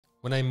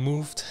When I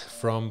moved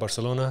from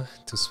Barcelona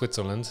to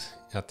Switzerland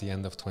at the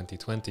end of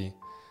 2020,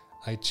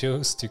 I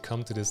chose to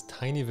come to this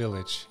tiny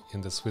village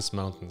in the Swiss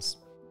mountains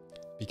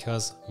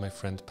because my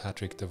friend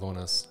Patrick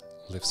Devonas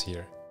lives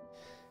here.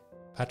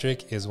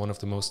 Patrick is one of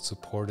the most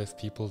supportive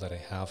people that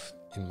I have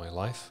in my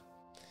life,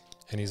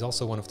 and he's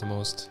also one of the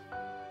most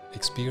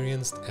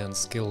experienced and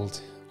skilled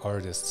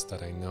artists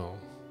that I know.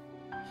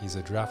 He's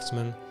a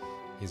draftsman,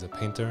 he's a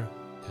painter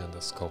and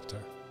a sculptor.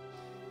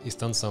 He's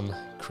done some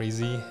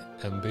crazy,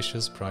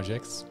 ambitious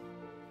projects,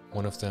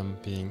 one of them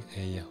being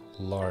a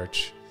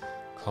large,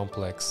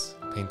 complex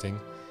painting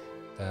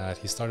that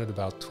he started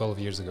about 12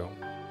 years ago.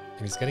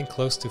 And he's getting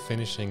close to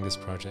finishing this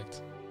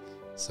project.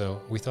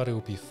 So we thought it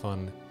would be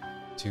fun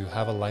to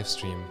have a live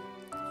stream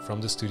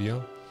from the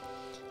studio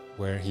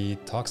where he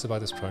talks about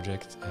this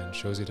project and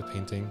shows you the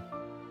painting,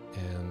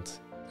 and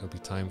there'll be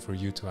time for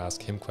you to ask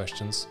him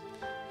questions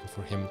and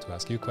for him to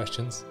ask you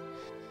questions.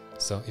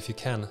 So if you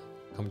can,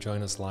 come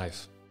join us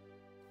live.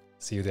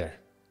 See you there.